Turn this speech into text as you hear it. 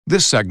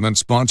This segment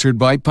sponsored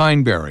by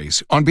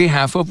Pineberries on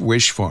behalf of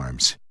Wish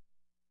Farms.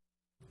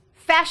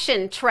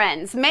 Fashion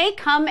trends may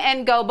come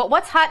and go, but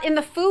what's hot in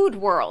the food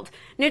world?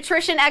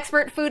 Nutrition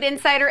expert, food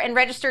insider, and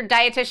registered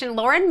dietitian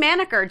Lauren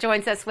Maneker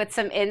joins us with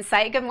some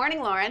insight. Good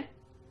morning, Lauren.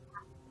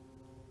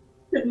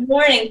 Good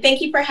morning.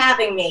 Thank you for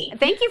having me.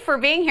 Thank you for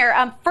being here.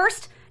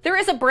 First, there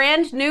is a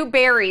brand new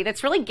berry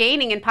that's really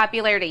gaining in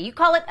popularity. You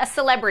call it a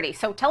celebrity.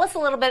 So tell us a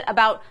little bit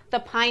about the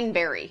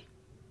pineberry.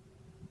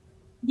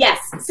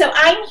 Yes. So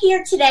I'm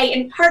here today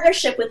in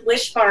partnership with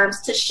Wish Farms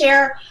to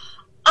share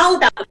all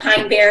about the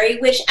pineberry,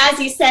 which, as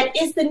you said,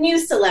 is the new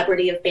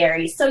celebrity of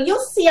berries. So you'll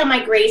see on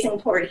my grazing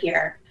board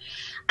here,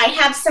 I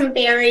have some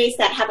berries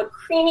that have a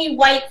creamy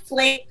white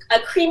flake,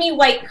 a creamy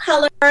white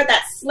color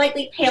that's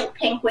slightly pale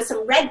pink with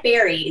some red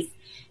berries.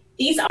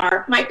 These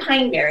are my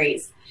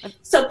pineberries.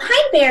 So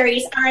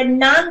pineberries are a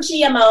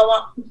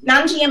non-GMO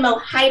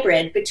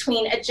hybrid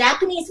between a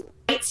Japanese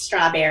white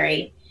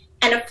strawberry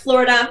and a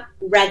Florida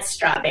red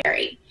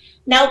strawberry.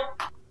 Now,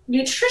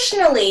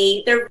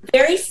 nutritionally, they're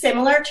very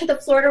similar to the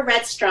Florida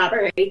red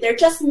strawberry. They're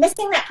just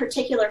missing that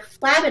particular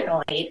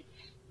flavonoid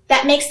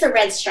that makes the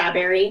red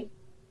strawberry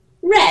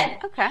red.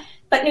 Okay.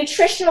 But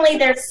nutritionally,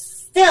 they're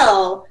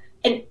still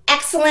an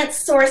excellent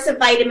source of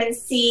vitamin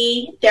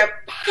C.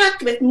 They're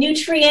packed with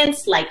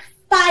nutrients like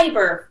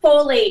fiber,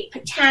 folate,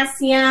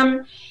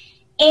 potassium,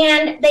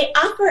 and they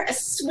offer a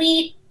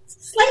sweet,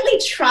 slightly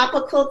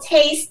tropical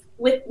taste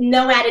with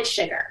no added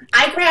sugar.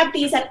 I grabbed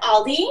these at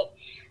Aldi.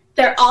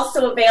 They're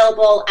also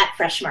available at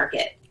Fresh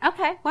Market.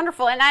 Okay,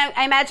 wonderful. And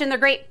I imagine they're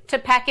great to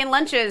pack in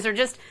lunches or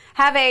just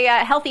have a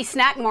healthy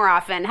snack more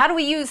often. How do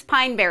we use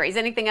pineberries?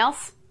 Anything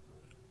else?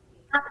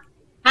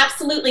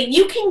 Absolutely.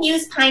 You can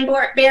use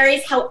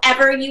pineberries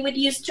however you would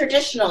use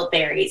traditional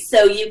berries.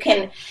 So you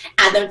can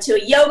add them to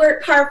a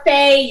yogurt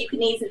parfait. You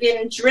can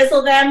even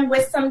drizzle them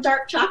with some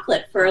dark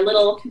chocolate for a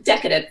little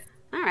decadence.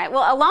 All right.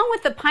 Well, along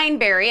with the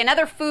pineberry,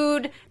 another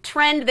food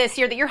trend this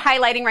year that you're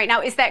highlighting right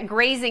now is that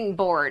grazing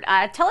board.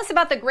 Tell us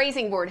about the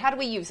grazing board. How do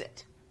we use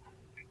it?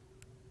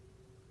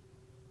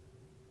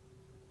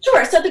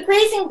 Sure. So the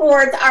grazing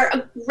boards are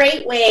a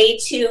great way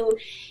to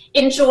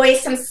enjoy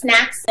some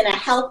snacks in a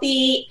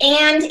healthy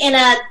and in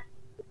a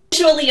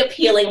visually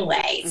appealing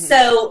way. Mm-hmm.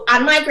 So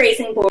on my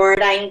grazing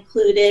board, I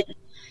included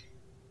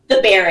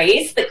the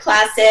berries, the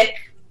classic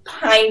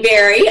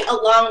pineberry,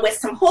 along with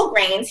some whole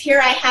grains. Here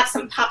I have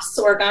some pop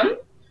sorghum,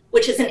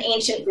 which is an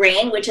ancient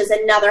grain, which is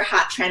another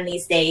hot trend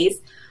these days,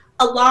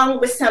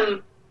 along with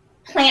some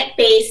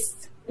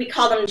plant-based, we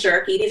call them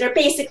jerky. These are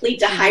basically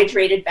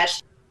dehydrated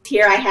vegetables.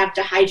 Here I have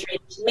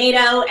dehydrated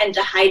tomato and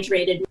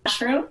dehydrated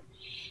mushroom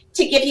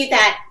to give you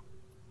that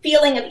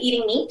feeling of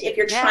eating meat if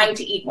you're trying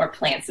to eat more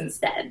plants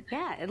instead.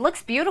 Yeah, it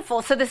looks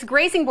beautiful. So this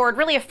grazing board,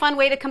 really a fun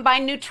way to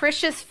combine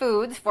nutritious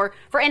foods for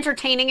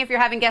entertaining if you're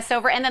having guests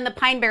over. And then the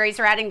pineberries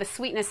are adding the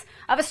sweetness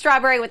of a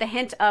strawberry with a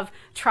hint of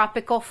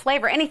tropical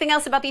flavor. Anything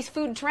else about these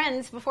food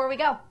trends before we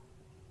go?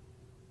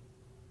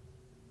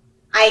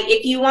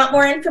 If you want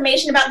more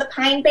information about the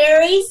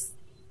pineberries,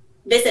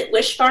 visit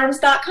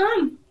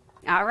wishfarms.com.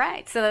 All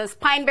right. So those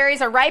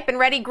pineberries are ripe and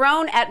ready,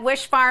 grown at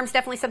Wish Farms.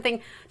 Definitely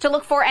something to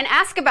look for and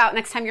ask about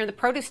next time you're in the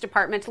produce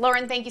department.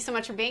 Lauren, thank you so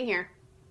much for being here.